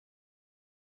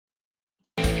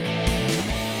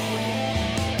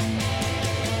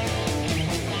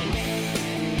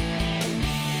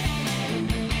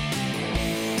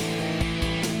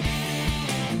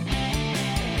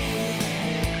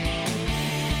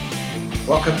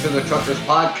Welcome to the Truckers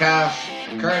Podcast,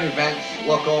 current events,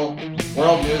 local,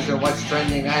 world news, and what's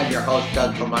trending. I'm your host,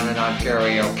 Doug from London,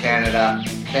 Ontario, Canada.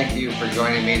 Thank you for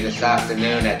joining me this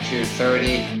afternoon at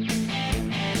 2:30.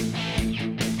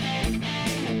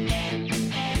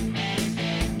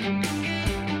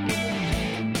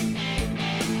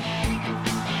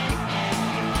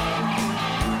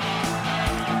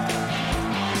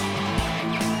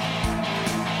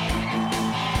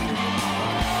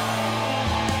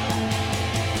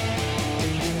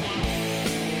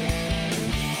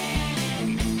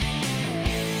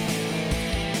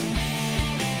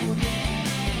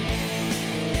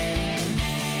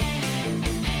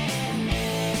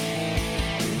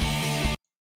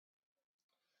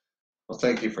 Well,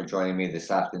 thank you for joining me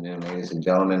this afternoon, ladies and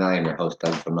gentlemen. I am your host,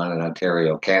 Doug from London,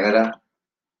 Ontario, Canada.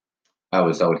 I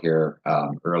was out here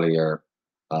earlier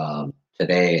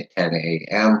today at 10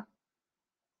 a.m.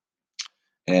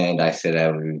 and I said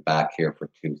I would be back here for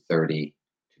 2:30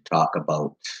 to talk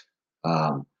about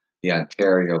the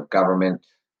Ontario government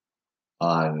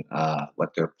on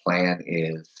what their plan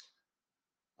is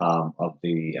of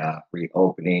the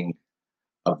reopening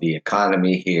of the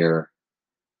economy here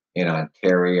in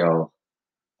Ontario,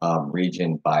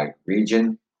 region by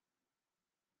region.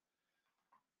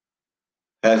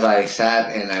 As I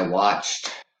sat and I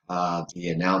watched the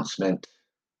announcement,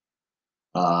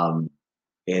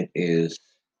 it is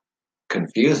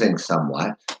confusing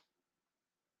somewhat,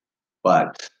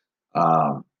 but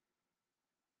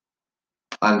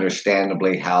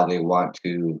understandably how they want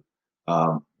to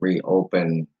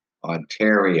reopen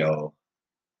Ontario.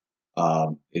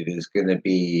 It is going to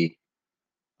be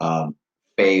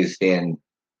phased in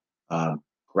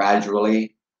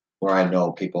gradually, where I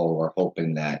know people were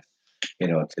hoping that,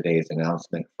 today's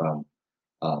announcement from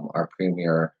our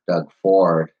Premier, Doug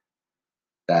Ford,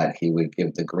 that he would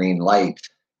give the green light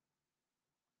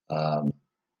to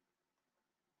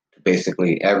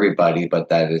basically everybody, but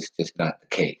that is just not the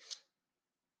case.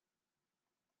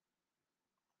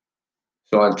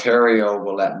 So Ontario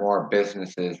will let more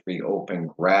businesses reopen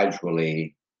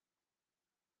gradually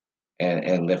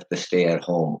and lift the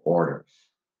stay-at-home orders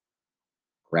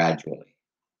gradually.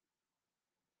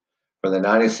 For the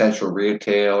non-essential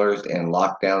retailers and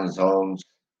lockdown zones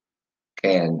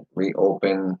can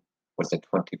reopen with a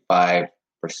 25%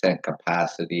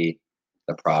 capacity,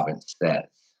 the province says.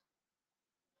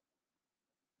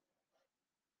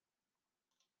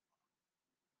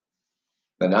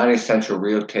 The non-essential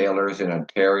retailers in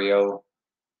Ontario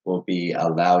will be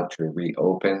allowed to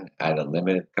reopen at a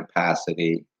limited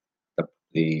capacity,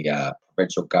 the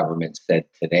provincial government said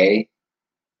today,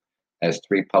 as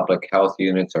 3 public health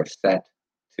units are set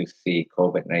to see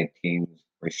COVID-19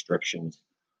 restrictions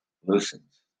loosened.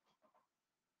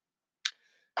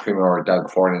 Premier Doug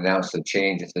Ford announced the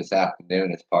changes this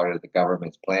afternoon as part of the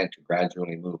government's plan to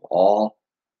gradually move all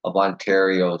of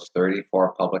Ontario's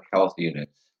 34 public health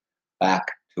units back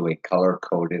to a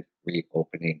color-coded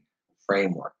reopening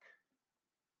framework.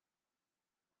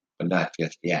 But not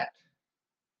just yet.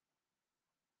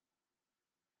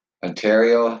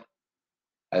 Ontario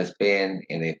has been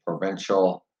in a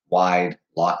provincial-wide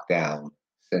lockdown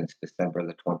since December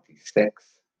the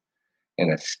 26th,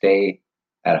 and a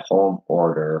stay-at-home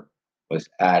order was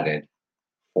added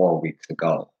 4 weeks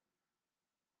ago.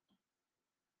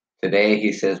 Today,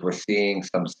 he says we're seeing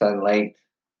some sunlight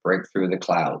break through the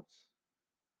clouds.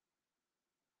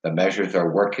 The measures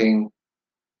are working.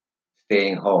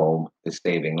 Staying home is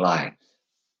saving lives.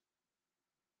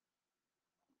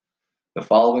 The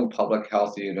following public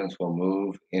health units will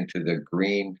move into the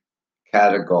green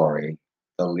category,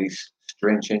 the least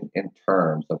stringent in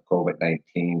terms of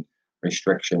COVID-19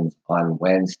 restrictions, on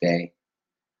Wednesday.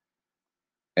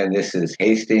 And this is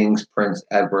Hastings, Prince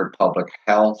Edward Public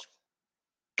Health,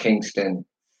 Kingston,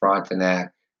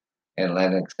 Frontenac, and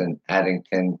Lennox and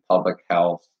Addington Public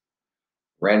Health,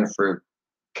 Renfrew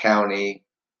County,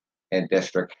 and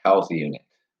District Health Unit.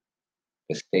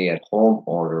 The stay-at-home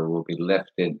order will be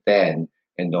lifted then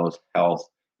in those health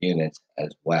units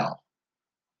as well,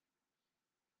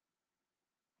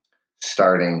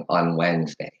 starting on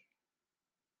Wednesday.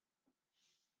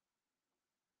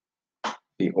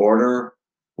 The order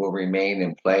will remain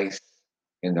in place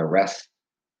in the rest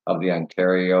of the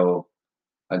Ontario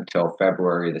until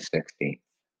February the 16th,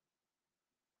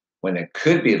 when it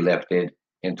could be lifted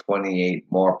in 28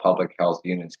 more public health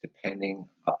units, depending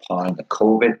upon the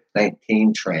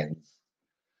COVID-19 trends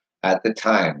at the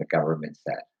time, the government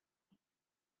said.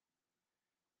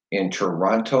 In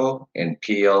Toronto and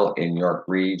Peel in York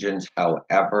regions,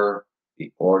 however,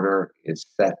 the order is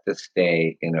set to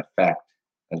stay in effect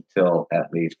until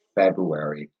at least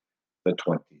February the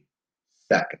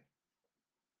 22nd.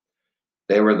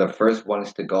 They were the first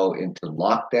ones to go into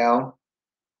lockdown.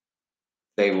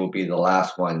 They will be the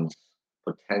last ones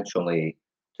potentially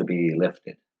to be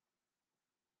lifted.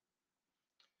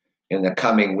 In the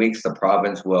coming weeks, the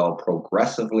province will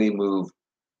progressively move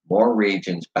more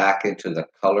regions back into the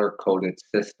color-coded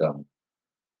system,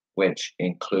 which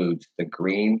includes the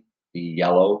green, the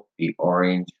yellow, the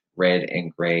orange, red,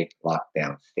 and gray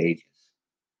lockdown stages,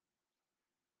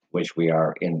 which we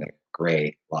are in the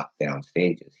gray lockdown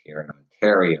stages here in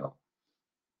Ontario.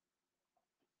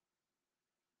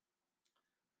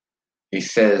 He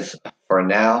says, for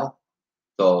now,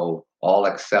 though all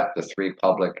except the 3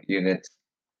 public units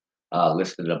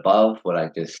listed above, what I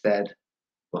just said,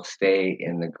 will stay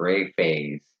in the gray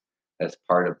phase as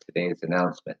part of today's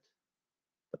announcement.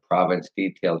 The province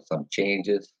detailed some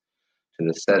changes to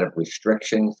the set of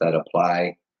restrictions that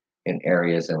apply in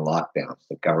areas in lockdowns.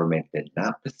 The government did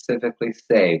not specifically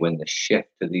say when the shift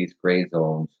to these gray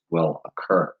zones will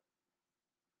occur.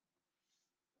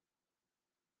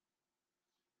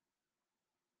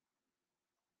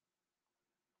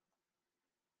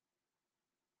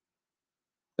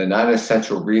 The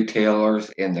non-essential retailers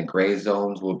in the gray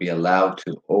zones will be allowed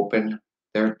to open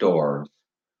their doors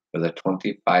with a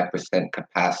 25%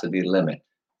 capacity limit.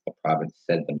 The province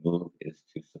said the move is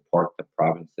to support the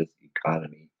province's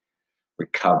economy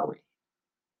recovery.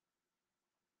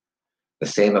 The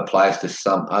same applies to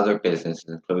some other businesses,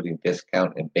 including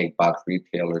discount and big box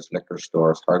retailers, liquor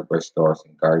stores, hardware stores,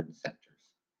 and garden centers.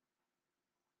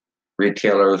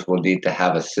 Retailers will need to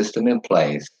have a system in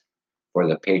place for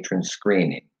the patron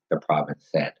screening, the province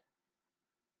said.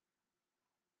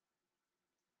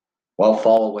 Well,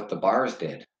 follow what the bars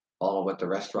did, follow what the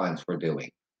restaurants were doing.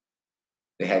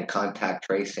 They had contact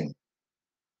tracing.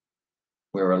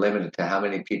 We were limited to how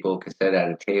many people could sit at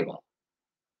a table.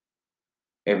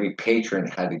 Every patron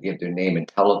had to give their name and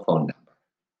telephone number.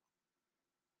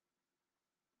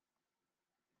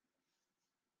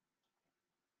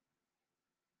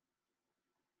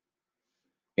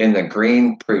 In the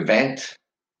green, prevent,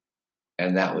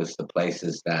 and that was the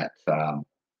places that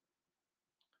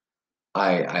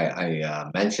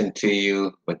I mentioned to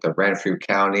you with the Renfrew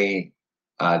County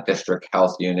District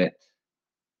Health Unit,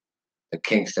 the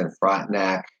Kingston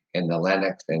Frontenac, and the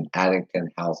Lennox and Addington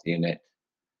Health Unit,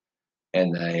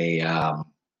 and the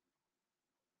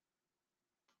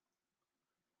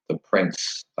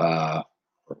Prince,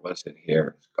 what was it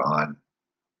here? It's gone.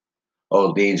 Oh,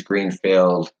 Leeds,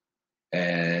 Greenfield,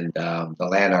 and the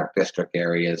Lanark District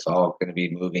area is all going to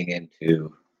be moving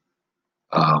into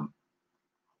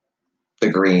the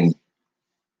green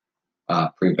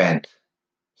prevent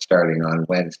starting on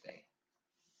Wednesday.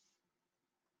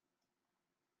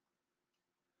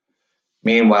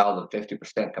 Meanwhile, the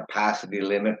 50% capacity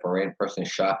limit for in-person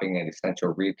shopping at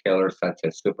essential retailers such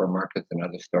as supermarkets and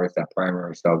other stores that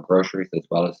primarily sell groceries, as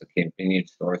well as the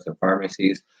convenience stores and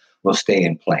pharmacies, will stay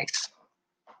in place.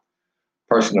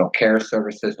 Personal care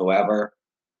services, however,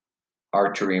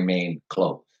 are to remain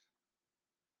closed.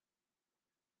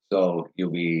 So you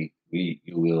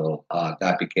will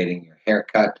not be getting your hair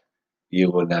cut, you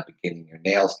will not be getting your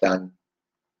nails done,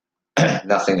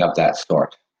 nothing of that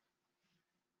sort.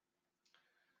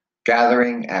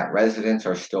 Gathering at residence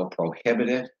are still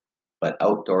prohibited, but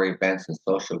outdoor events and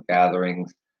social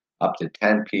gatherings up to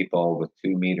 10 people with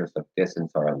 2 meters of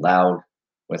distance are allowed,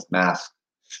 with masks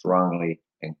strongly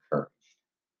encouraged.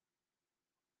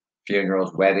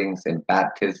 Funerals, weddings, and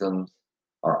baptisms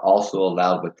are also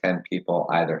allowed with 10 people,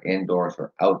 either indoors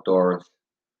or outdoors,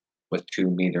 with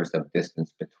 2 meters of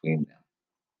distance between them.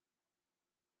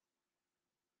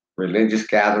 Religious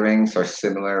gatherings are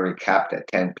similarly capped at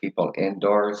 10 people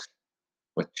indoors,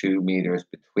 with 2 meters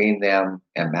between them,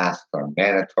 and masks are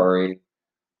mandatory.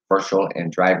 Virtual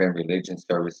and drive-in religion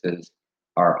services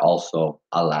are also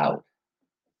allowed.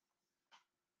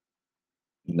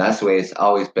 And that's the way it's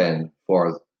always been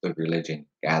for the religion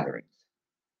gatherings.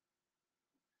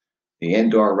 The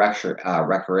indoor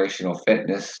recreational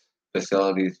fitness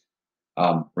facilities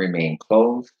remain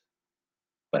closed,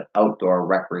 but outdoor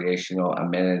recreational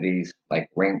amenities like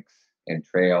rinks and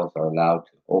trails are allowed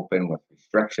to open with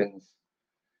restrictions.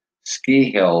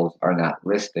 Ski hills are not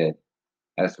listed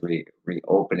as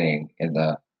reopening in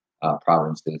the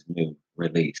province's new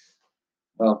release.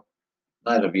 Well,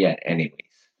 not of yet, anyways.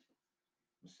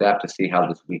 We'll have to see how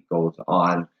this week goes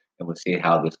on, and we'll see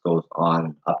how this goes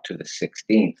on up to the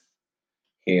 16th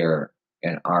here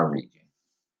in our region.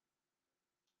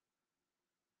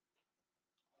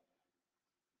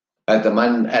 At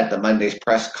the Monday's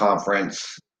press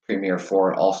conference, Premier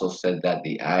Ford also said that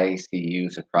the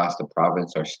ICUs across the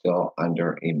province are still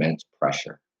under immense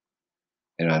pressure,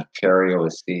 and Ontario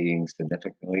is seeing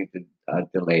significantly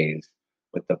delays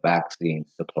with the vaccine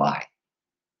supply.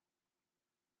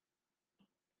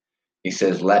 He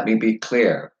says, let me be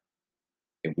clear.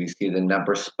 If we see the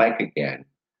numbers spike again,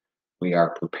 we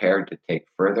are prepared to take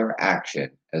further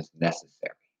action as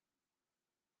necessary.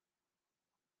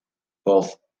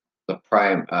 Both the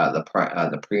Premier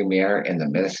and the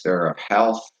Minister of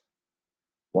Health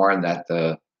warned that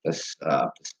the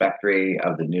spectre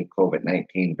of the new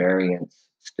COVID-19 variants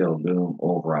still loom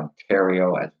over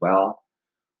Ontario as well,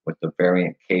 with the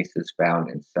variant cases found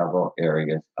in several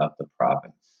areas of the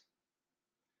province.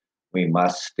 We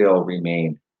must still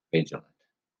remain vigilant.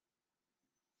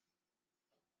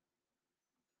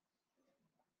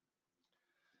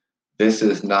 This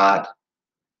is not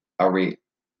a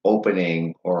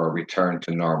reopening or a return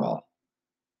to normal.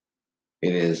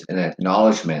 It is an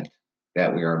acknowledgement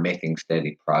that we are making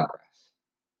steady progress.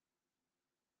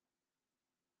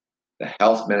 The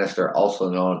health minister also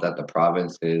noted that the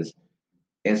province is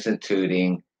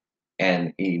instituting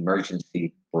an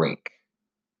emergency break,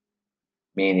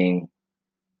 meaning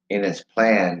in its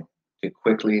plan to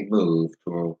quickly move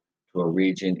to a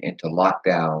region into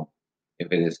lockdown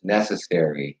if it is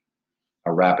necessary,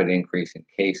 a rapid increase in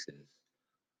cases,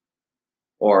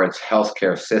 or its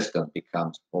healthcare system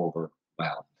becomes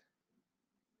overwhelmed.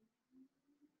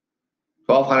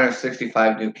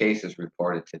 1,265 new cases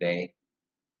reported today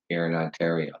here in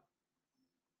Ontario.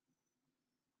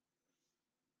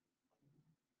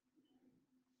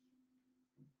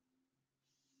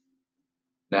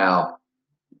 Now,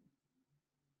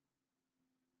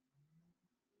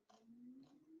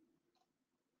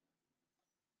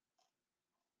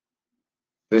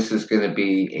 this is going to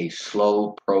be a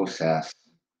slow process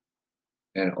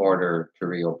in order to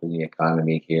reopen the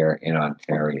economy here in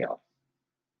Ontario.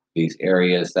 These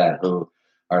areas who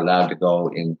are allowed to go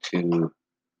into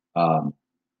the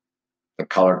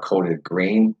color-coded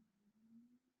green,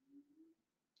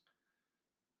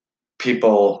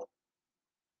 people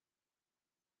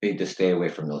need to stay away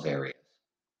from those areas.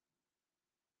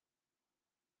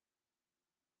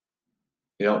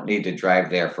 You don't need to drive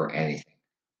there for anything.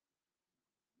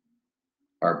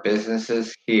 Our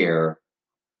businesses here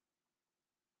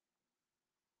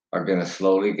are going to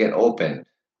slowly get opened.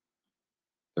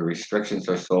 The restrictions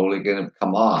are slowly going to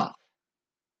come off.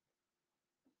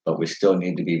 But we still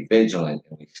need to be vigilant,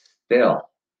 and we still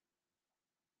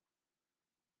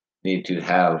need to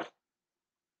have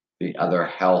the other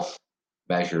health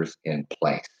measures in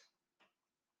place.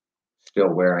 Still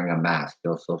wearing a mask,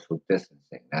 still social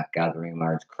distancing, not gathering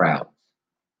large crowds.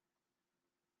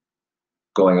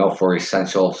 Going out for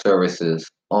essential services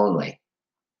only.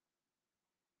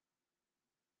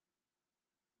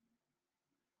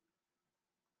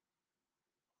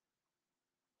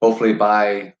 Hopefully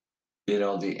by,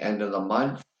 the end of the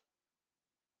month,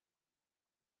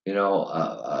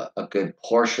 a good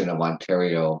portion of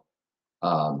Ontario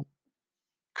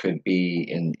could be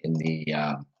in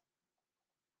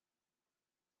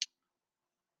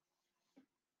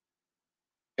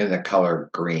the color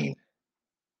green,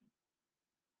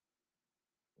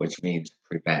 which means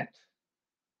prevent.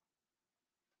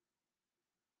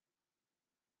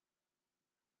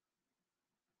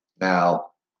 Now,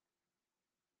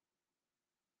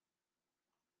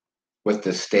 with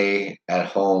the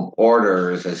stay-at-home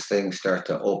orders, as things start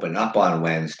to open up on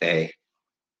Wednesday,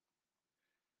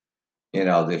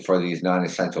 for these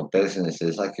non-essential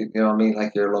businesses, like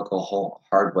like your local home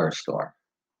hardware store,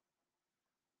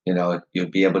 you'll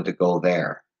be able to go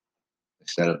there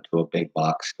instead of to a big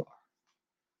box store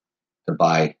to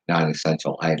buy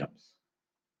non-essential items,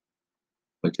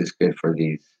 which is good for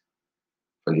these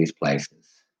places.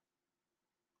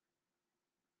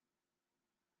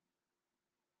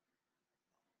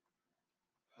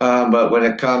 But when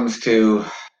it comes to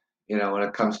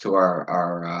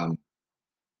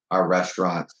our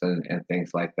restaurants and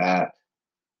things like that,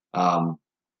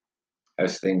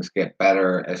 as things get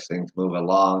better, as things move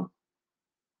along,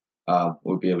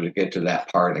 we'll be able to get to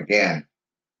that part again.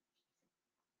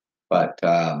 But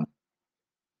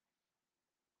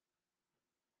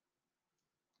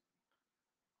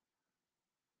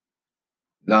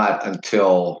not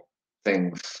until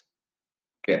things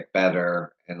get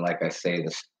better. And like I say,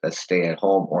 the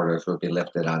stay-at-home orders will be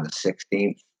lifted on the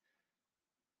 16th,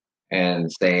 and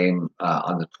same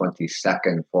on the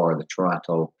 22nd for the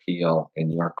Toronto, Peel,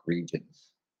 and York regions.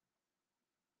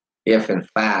 If in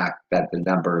fact that the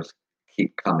numbers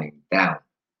keep coming down.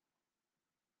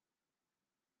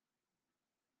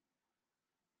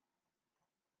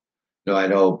 I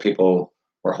know people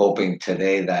were hoping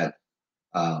today that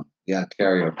the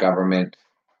Ontario government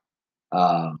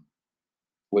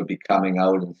would be coming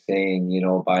out and saying,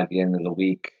 by the end of the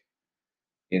week,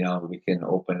 we can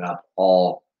open up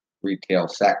all retail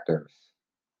sectors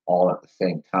all at the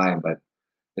same time, but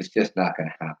it's just not going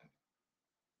to happen.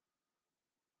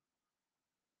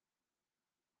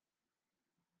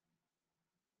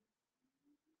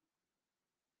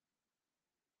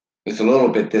 It's a little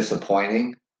bit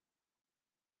disappointing,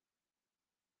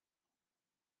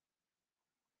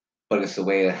 but it's the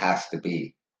way it has to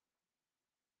be.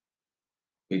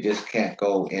 We just can't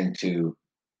go into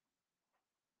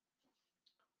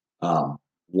um,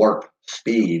 warp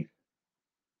speed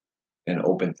and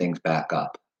open things back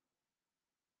up.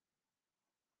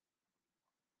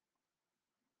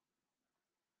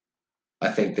 I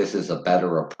think this is a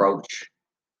better approach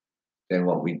than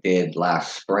what we did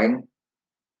last spring.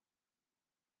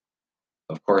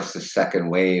 Of course, the second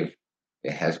wave,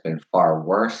 it has been far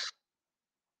worse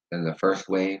than the first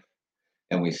wave,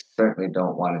 and we certainly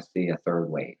don't want to see a third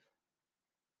wave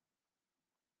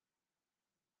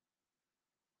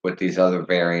with these other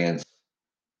variants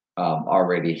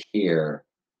already here,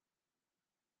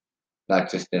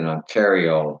 not just in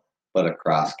Ontario, but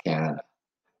across Canada.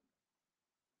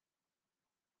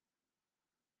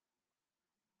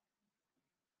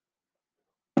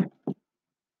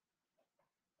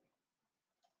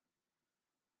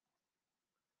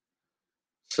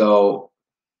 So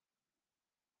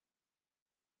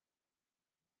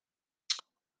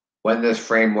when this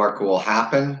framework will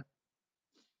happen,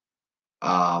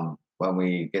 when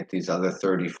we get these other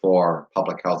 34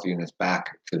 public health units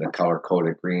back to the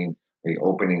color-coded green, the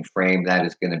opening frame, that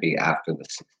is going to be after the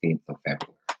 16th of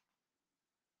February.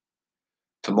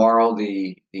 Tomorrow,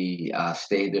 the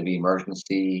state of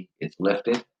emergency is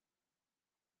lifted,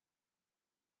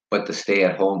 but the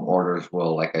stay-at-home orders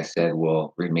will, like I said,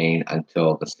 will remain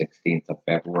until the 16th of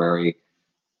February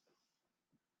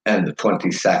and the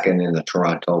 22nd in the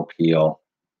Toronto, Peel,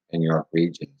 and York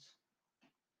regions.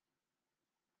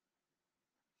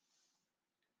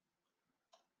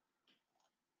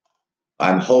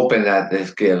 I'm hoping that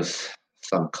this gives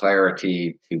some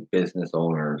clarity to business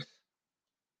owners,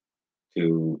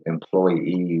 to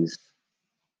employees,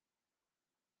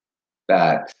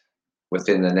 that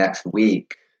within the next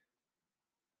week,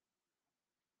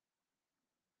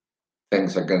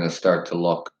 things are going to start to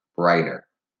look brighter.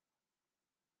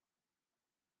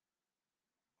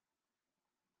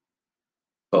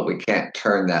 But we can't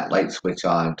turn that light switch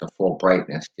on to full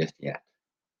brightness just yet.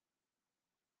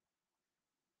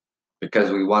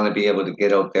 Because we want to be able to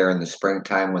get out there in the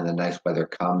springtime when the nice weather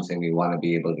comes, and we want to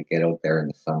be able to get out there in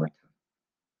the summertime.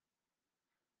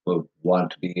 We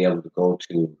want to be able to go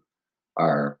to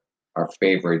our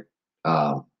favorite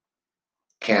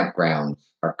campgrounds,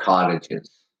 our cottages.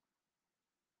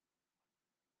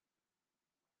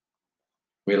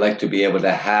 We like to be able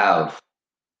to have,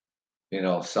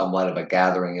 somewhat of a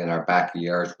gathering in our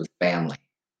backyards with family.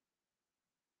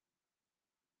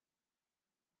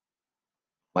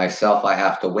 Myself, I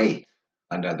have to wait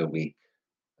another week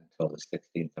until the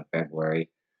 16th of February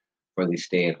for these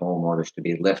stay-at-home orders to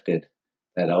be lifted,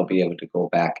 that I'll be able to go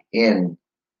back in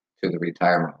to the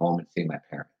retirement home and see my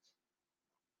parents.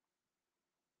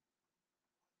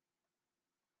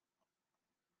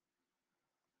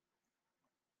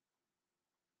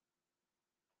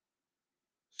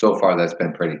 So far, that's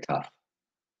been pretty tough.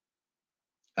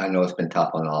 I know it's been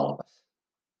tough on all of us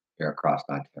here across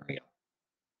Ontario.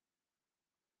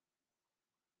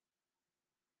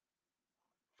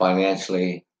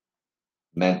 Financially,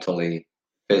 mentally,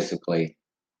 physically,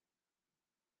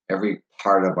 every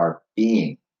part of our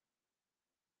being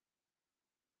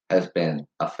has been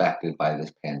affected by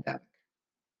this pandemic.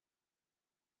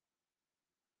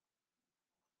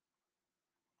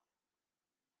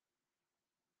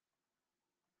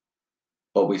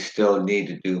 But we still need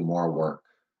to do more work.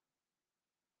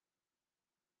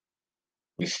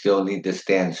 We still need to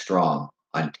stand strong,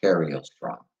 Ontario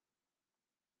strong.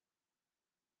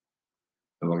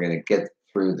 And we're going to get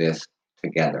through this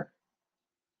together.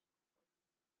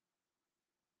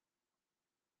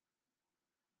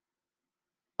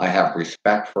 I have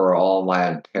respect for all my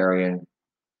Ontarian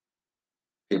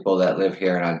people that live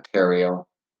here in Ontario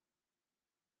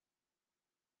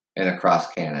and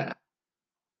across Canada,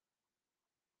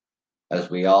 as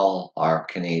we all are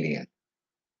Canadian.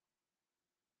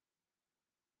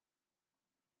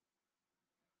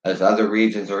 As other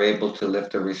regions are able to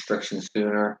lift the restrictions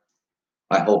sooner,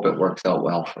 I hope it works out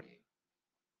well for you.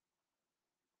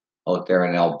 Out there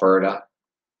in Alberta,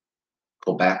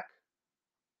 Quebec,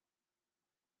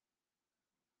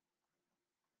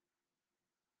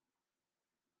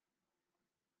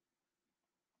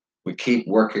 we keep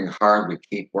working hard, we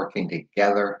keep working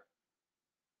together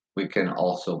we can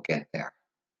also get there.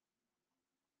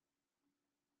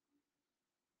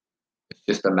 It's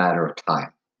just a matter of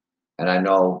time. And I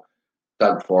know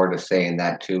Doug Ford is saying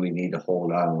that too. We need to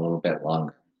hold on a little bit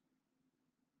longer.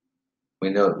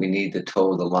 We know we need to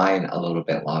toe the line a little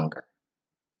bit longer.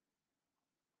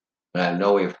 And I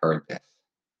know we've heard this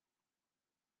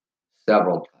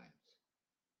several times.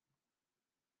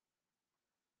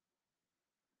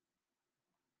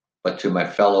 But to my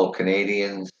fellow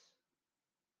Canadians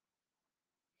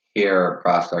here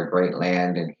across our great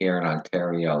land and here in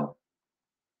Ontario,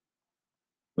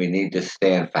 we need to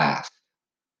stand fast.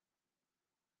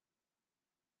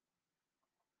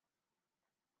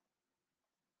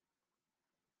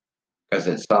 Because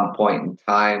at some point in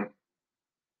time,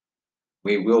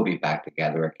 we will be back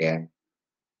together again.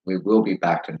 We will be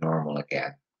back to normal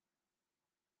again.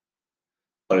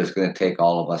 But it's going to take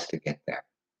all of us to get there.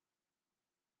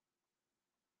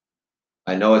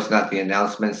 I know it's not the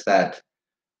announcements that,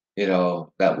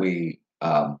 that we,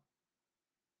 part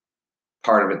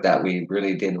of it that we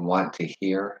really didn't want to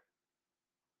hear,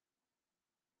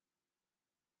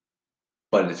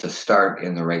 but it's a start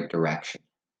in the right direction.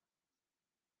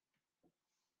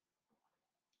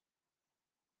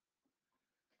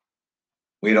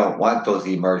 We don't want those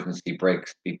emergency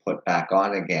brakes to be put back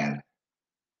on again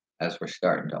as we're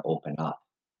starting to open up,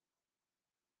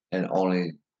 and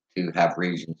only to have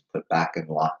regions put back in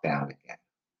lockdown again.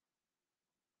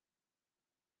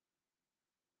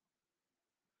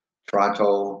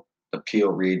 Toronto, the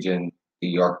Peel region, the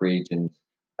York regions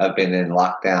have been in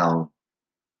lockdown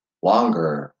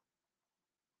longer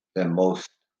than most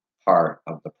part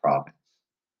of the province.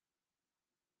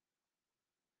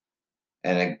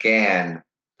 And again,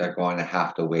 they're going to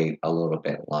have to wait a little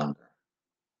bit longer.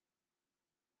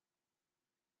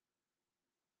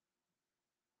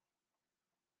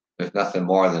 There's nothing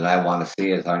more that I want to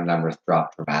see as our numbers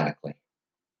drop dramatically,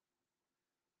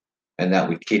 and that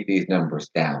we keep these numbers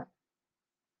down.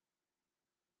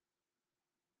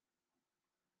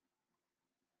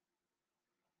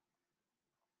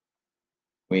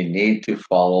 We need to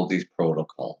follow these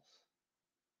protocols.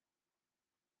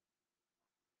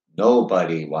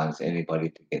 Nobody wants anybody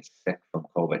to get sick from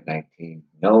COVID-19.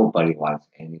 Nobody wants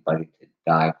anybody to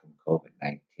die from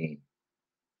COVID-19.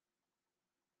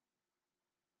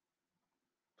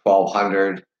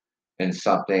 1,200 and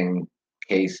something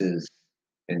cases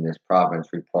in this province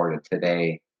reported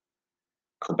today.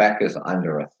 Quebec is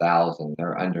under 1,000.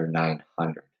 They're under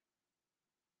 900.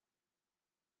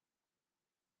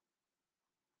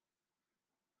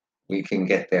 We can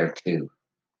get there too.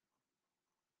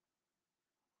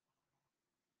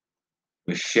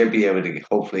 We should be able to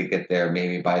hopefully get there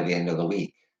maybe by the end of the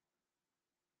week.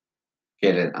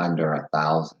 Get it under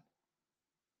 1,000.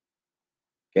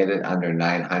 Get it under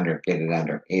 900. Get it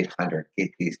under 800.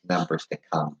 Get these numbers to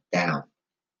come down.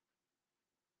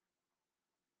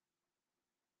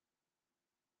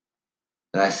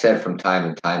 And I said from time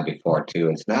and time before too,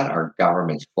 it's not our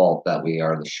government's fault that we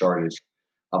are the shortage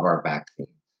of our vaccines.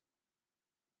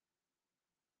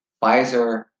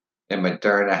 Pfizer and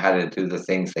Moderna had to do the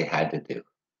things they had to do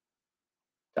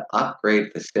to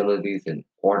upgrade facilities in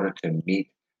order to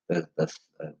meet the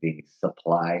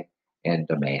supply and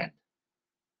demand.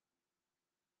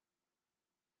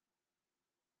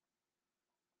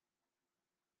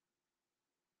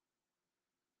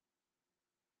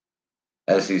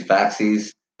 As these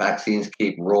vaccines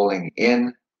keep rolling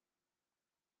in,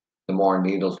 the more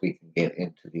needles we can get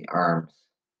into the arms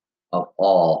of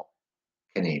all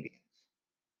Canadians.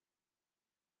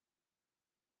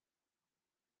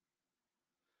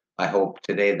 I hope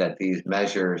today that these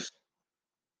measures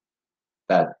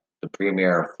that the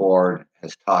Premier Ford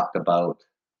has talked about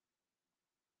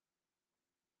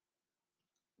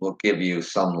will give you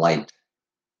some light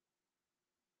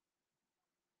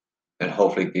and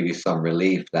hopefully give you some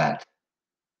relief that,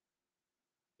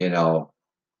 you know,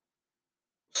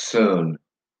 soon,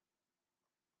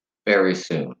 very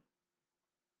soon,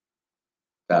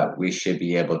 that we should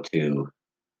be able to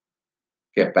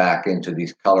get back into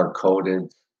these color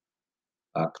codes,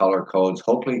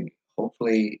 hopefully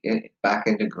back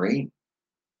into green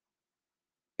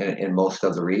in most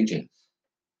of the regions.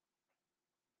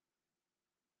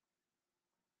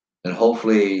 And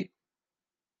hopefully,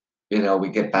 we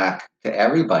get back to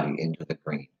everybody into the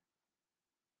green.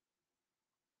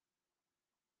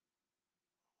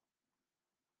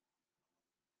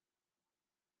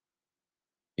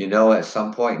 At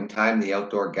some point in time, the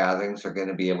outdoor gatherings are going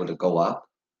to be able to go up.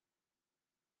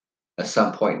 At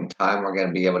some point in time, we're going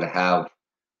to be able to have,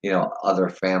 other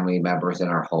family members in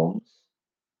our homes.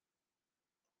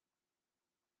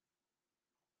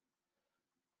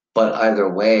 But either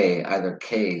way, either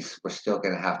case, we're still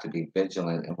going to have to be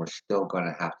vigilant and we're still going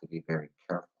to have to be very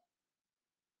careful.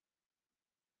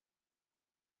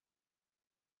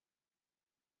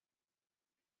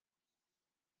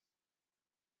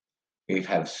 We've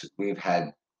have s- we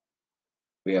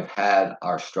have had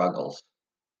our struggles,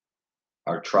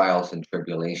 our trials and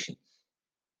tribulations.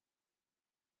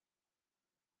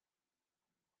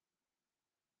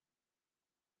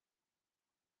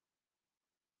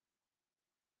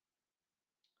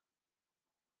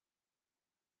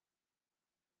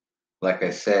 Like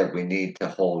I said, we need to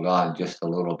hold on just a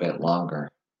little bit longer.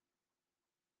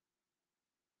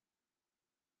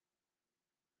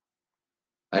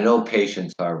 I know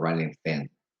patients are running thin.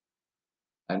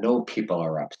 I know people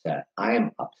are upset. I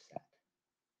am upset.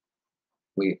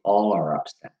 We all are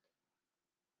upset.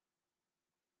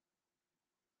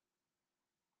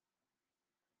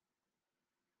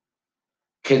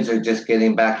 Kids are just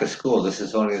getting back to school. This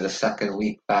is only the second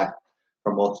week back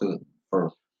for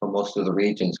for, for most of the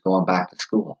regions going back to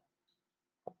school.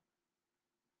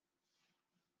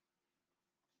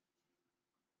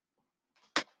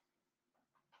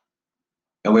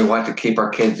 And we want to keep our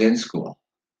kids in school.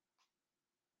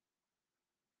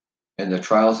 And the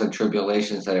trials and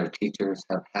tribulations that our teachers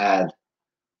have had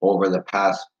over the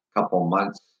past couple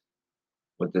months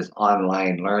with this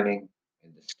online learning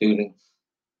and the students,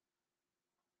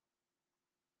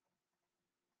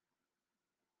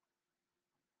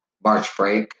 March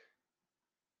break,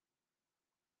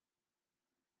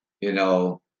 you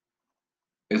know,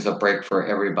 is a break for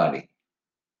everybody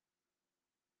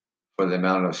for the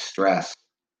amount of stress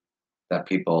that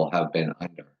people have been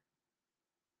under.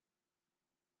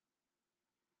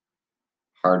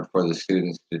 Hard for the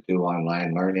students to do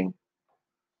online learning,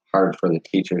 hard for the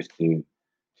teachers to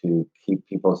keep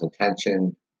people's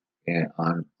attention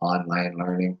on online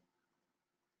learning.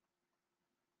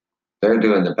 They're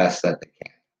doing the best that they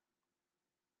can,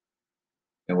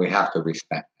 and we have to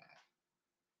respect that.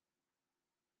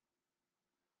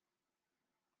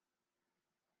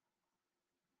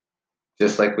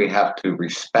 Just like we have to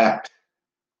respect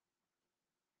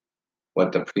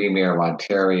what the Premier of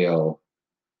Ontario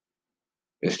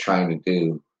is trying to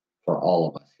do for all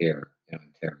of us here in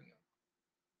Ontario.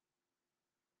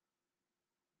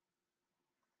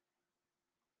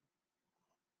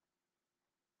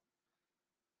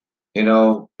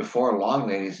 Before long,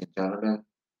 ladies and gentlemen,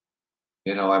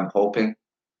 I'm hoping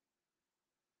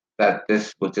that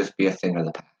this will just be a thing of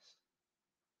the past.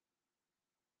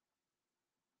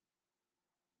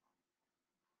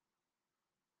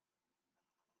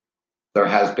 There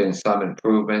has been some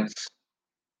improvements,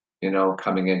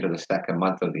 coming into the second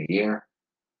month of the year,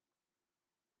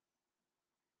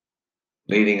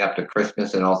 leading up to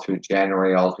Christmas and all through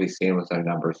January. All we've seen was our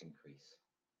numbers increase.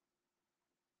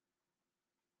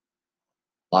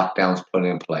 Lockdowns put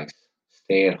in place,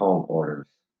 stay-at-home orders,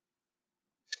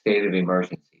 state of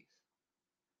emergencies.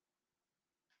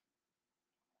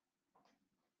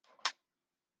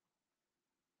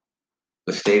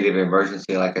 The state of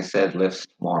emergency, like I said, lifts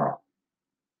tomorrow.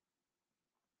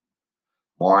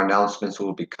 More announcements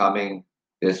will be coming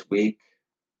this week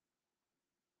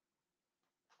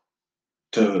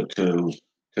to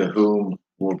whom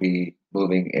will be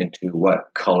moving into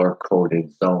what color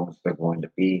coded zones they're going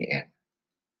to be in.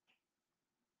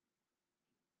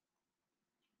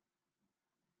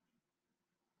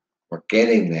 We're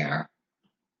getting there.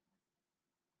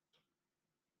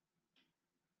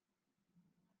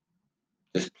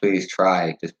 Just please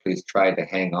try to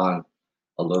hang on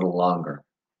a little longer.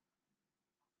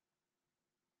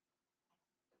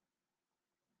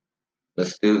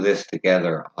 Let's do this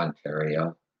together,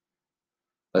 Ontario.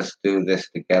 Let's do this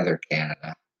together,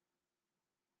 Canada.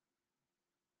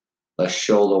 Let's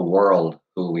show the world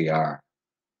who we are.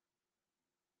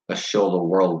 Let's show the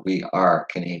world we are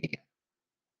Canadian.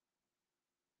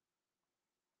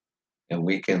 And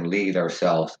we can lead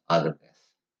ourselves out of this.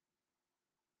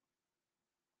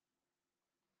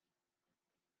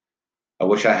 I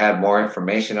wish I had more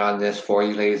information on this for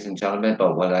you, ladies and gentlemen,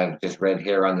 but what I've just read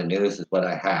here on the news is what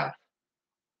I have.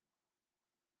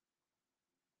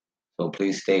 So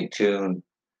please stay tuned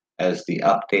as the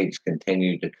updates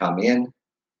continue to come in,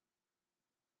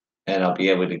 and I'll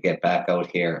be able to get back out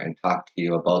here and talk to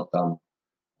you about them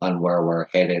on where we're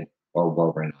headed or where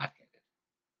we're not headed.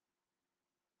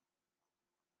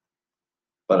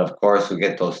 But of course, we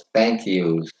get those thank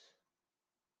yous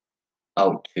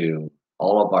out to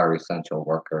all of our essential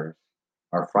workers,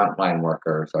 our frontline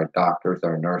workers, our doctors,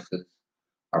 our nurses,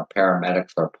 our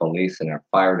paramedics, our police, and our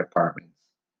fire departments.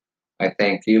 I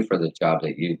thank you for the job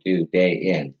that you do day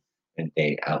in and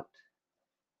day out.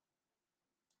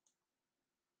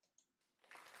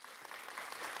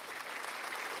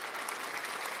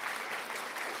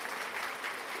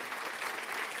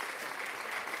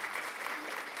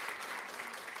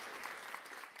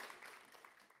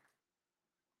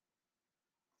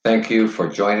 Thank you for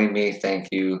joining me. Thank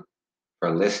you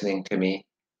for listening to me,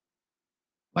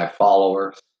 my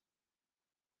followers.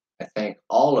 I thank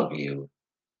all of you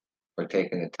for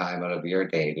taking the time out of your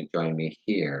day to join me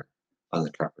here on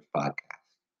the Truckers Podcast.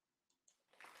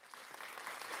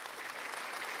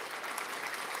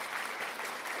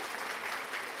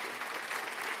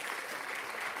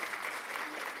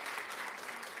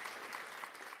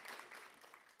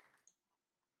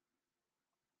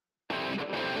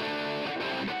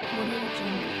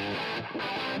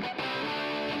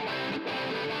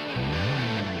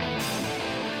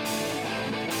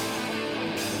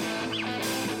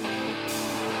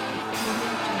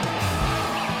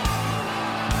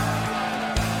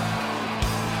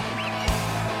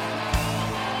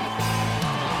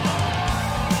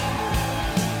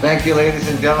 Thank you, ladies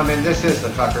and gentlemen. This is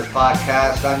the Truckers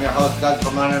Podcast. I'm your host, Doug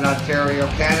from London, Ontario,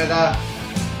 Canada.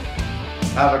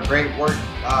 Have a great work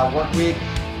week.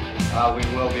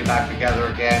 We will be back together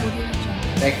again.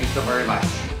 Thank you so very much.